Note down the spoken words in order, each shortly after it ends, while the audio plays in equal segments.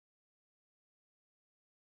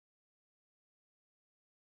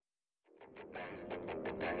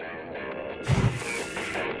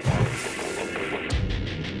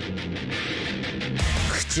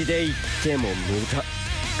口で言っても無駄。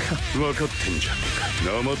分かってんじゃねえ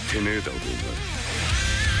か。なまってねえだろうな。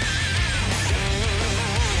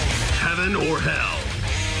 Heaven or hell?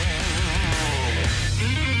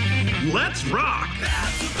 Let's rock!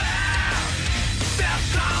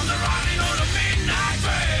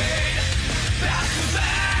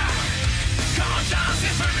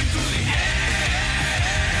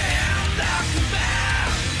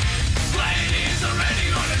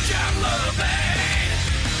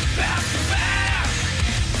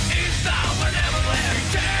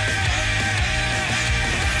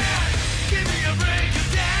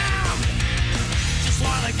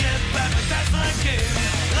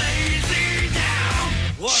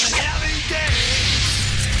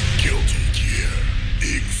 Gear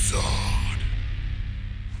Xrd.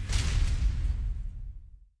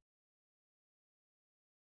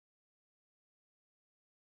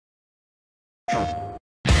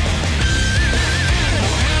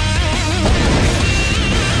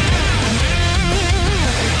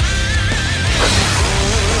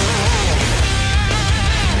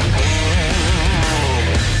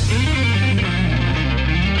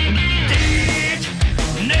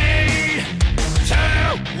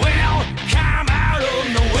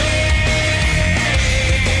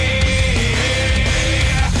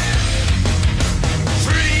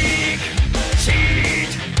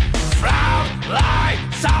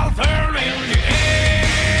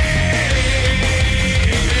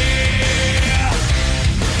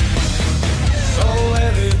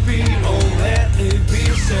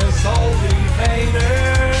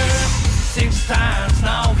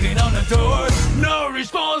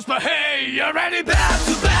 But hey, you're ready back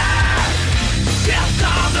to back. Yes,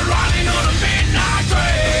 I'm the running on a midnight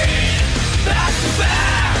train. Back to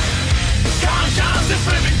back. Conscience is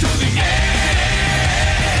swimming to the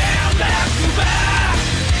end. Back to back.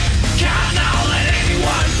 Cannot let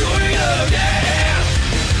anyone do it again.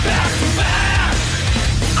 Back to back.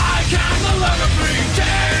 I can no longer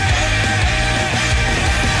pretend.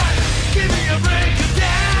 Give me a break of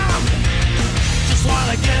damn. Just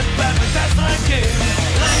wanna get back, but that's not good.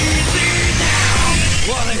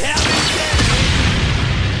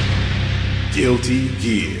 Guilty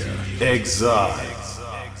Gear Xrd.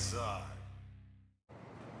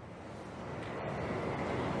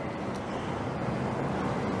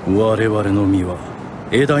 我々の実は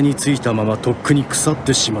枝についたままとっくに腐っ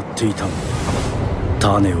てしまっていたの。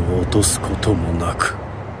種を落とすこともなく。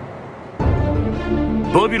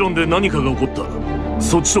バビロンで何かが起こった。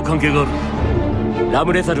そっちと関係がある。ラ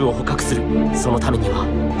ムレザルを捕獲する。そのためには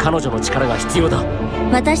彼女の力が必要だ。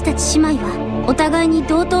私たち姉妹はお互いに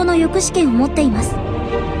同等の抑止権を持っています。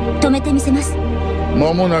止めてみせます。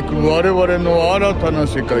間もなく我々の新たな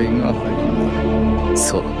世界が始まる。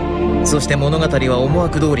そう。そして物語は思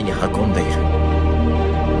惑通りに運んでいる。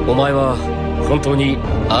お前は本当に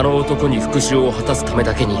あの男に復讐を果たすため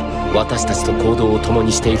だけに私たちと行動を共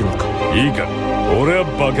にしているのか。いいか、俺は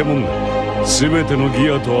化け物だ。全てのギ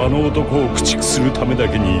アとあの男を駆逐するためだ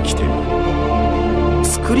けに生きている。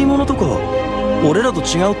作り物とか俺らと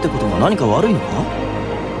違うってことは何か悪いのか？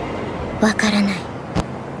わからない。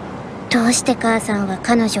どうして母さんは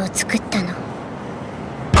彼女を作ったの？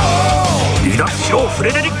離脱しろフ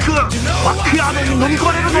レデリック。バックヤードに飲み込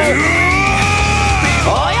まれるぞ。お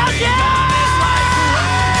やし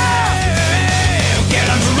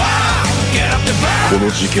この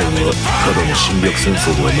事件はただの侵略戦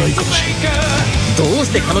争ではないかもしれない。どう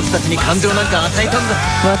して彼女たちに感情なんか与えたんだ。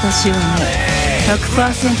私はね、100%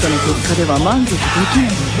 の結果では満足できな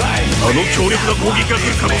い。あの強力な攻撃が来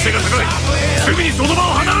る可能性が高い。すぐにその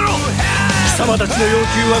場を離れろ。貴様たちの要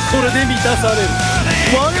求はこれで満たされる。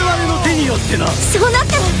我々の手によってな。そうなっ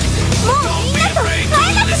たらもうみんなと会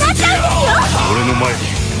えなくなっちゃうんですよ。俺の前に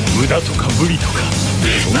無駄とか無理とか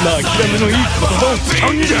そんな諦めのいい言葉を使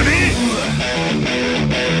うんじゃねえ。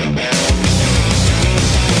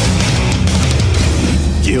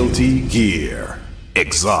Guilty Gear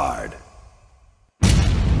Xrd.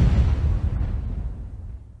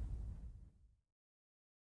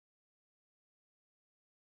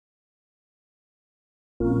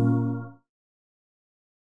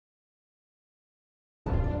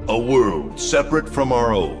 A world separate from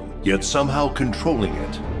our own, yet somehow controlling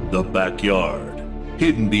it. The backyard.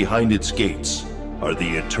 Hidden behind its gates are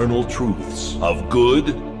the eternal truths of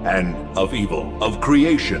good and of evil, of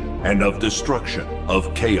creation and of destruction,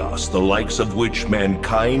 of chaos the likes of which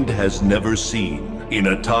mankind has never seen. In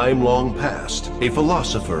a time long past, a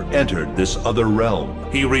philosopher entered this other realm.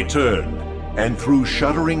 He returned, and through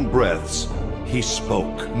shuddering breaths, he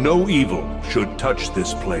spoke. No evil should touch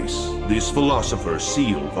this place. This philosopher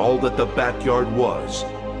sealed all that the backyard was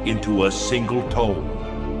into a single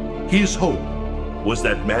tome. His hope was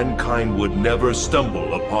that mankind would never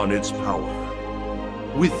stumble upon its power.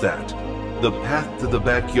 With that, the path to the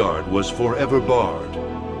backyard was forever barred,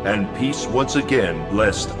 and peace once again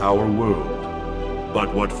blessed our world.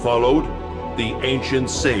 But what followed, the ancient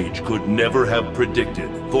sage could never have predicted,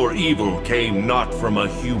 for evil came not from a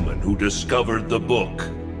human who discovered the book,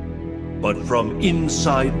 but from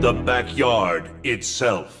inside the backyard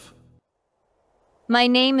itself. My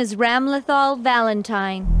name is Ramlethal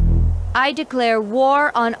Valentine. I declare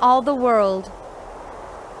war on all the world.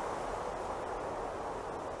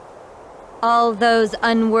 All those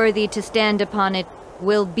unworthy to stand upon it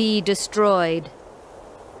will be destroyed.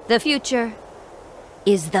 The future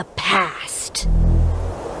is the past.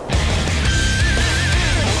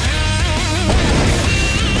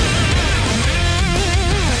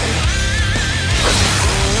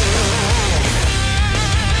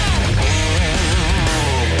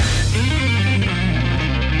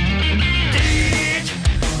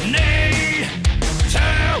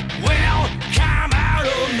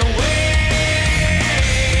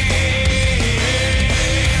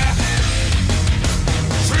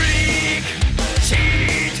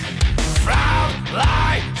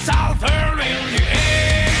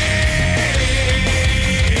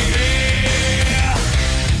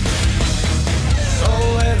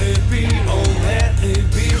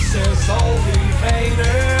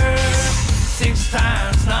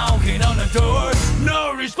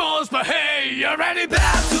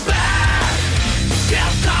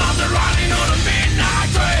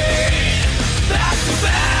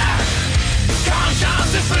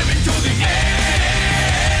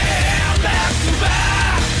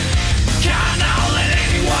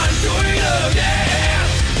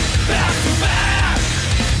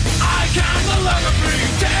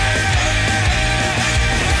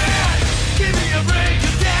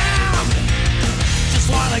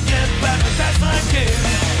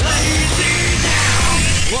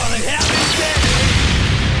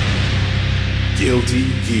 Guilty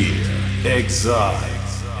Gear Xrd.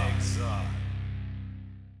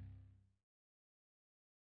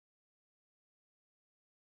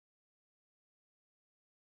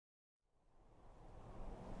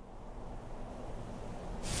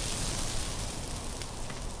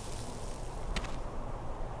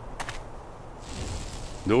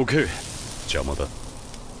どけ、邪魔だ。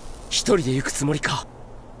一人で行くつもりか。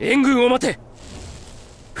援軍を待て。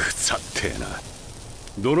ふざってえな。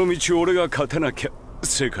どの道俺が勝てなきゃ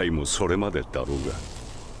世界もそれまでだろうが。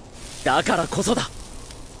だからこそだ。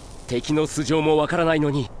敵の素性もわからないの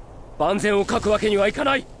に万全を書くわけにはいか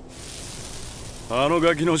ない。あの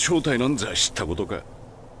ガキの正体なんざ知ったことか。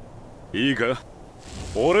いいか、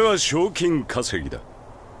俺は賞金稼ぎだ。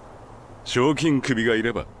賞金首がい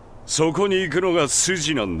ればそこに行くのが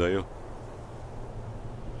筋なんだよ。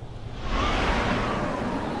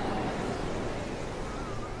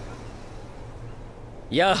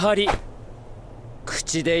やはり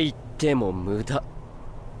口で言っても無駄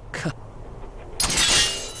か。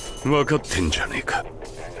分かってんじゃねえか。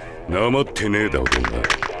なまってねえだろうな。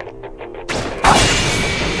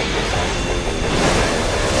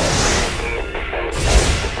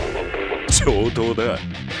上等だ。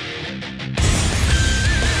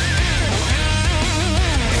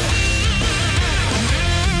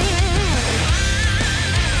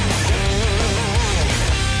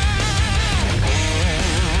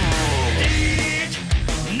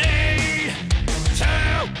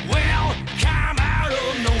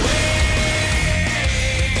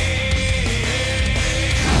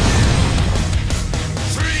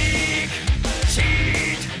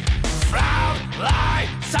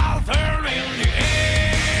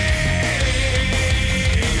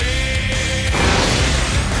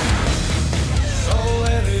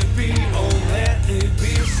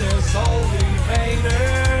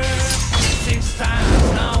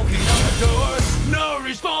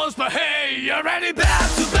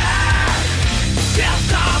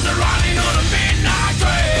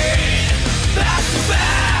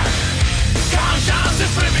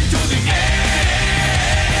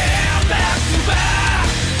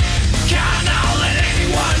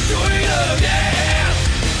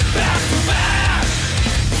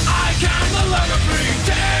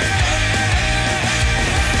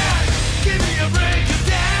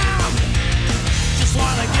Just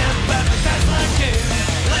wanna get back, that's like it.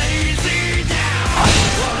 Lazy down.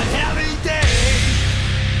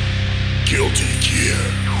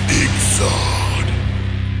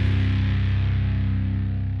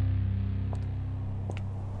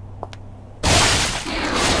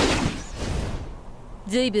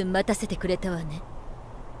 ずいぶん待たせてくれたわね。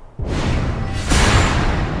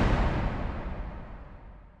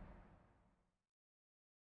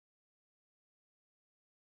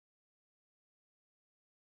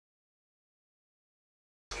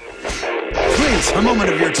Please, a moment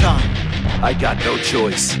of your time. I got no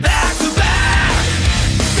choice. Back to back,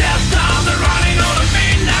 death down the running on a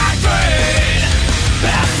midnight train.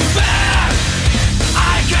 Back to back,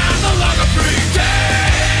 I can no longer pretend.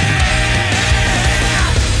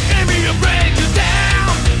 Give me a break to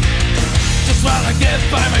down, just wanna get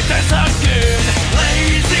by my dance again.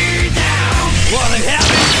 Lazy down, wanna have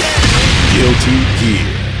it. Guilty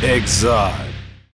Gear Xrd.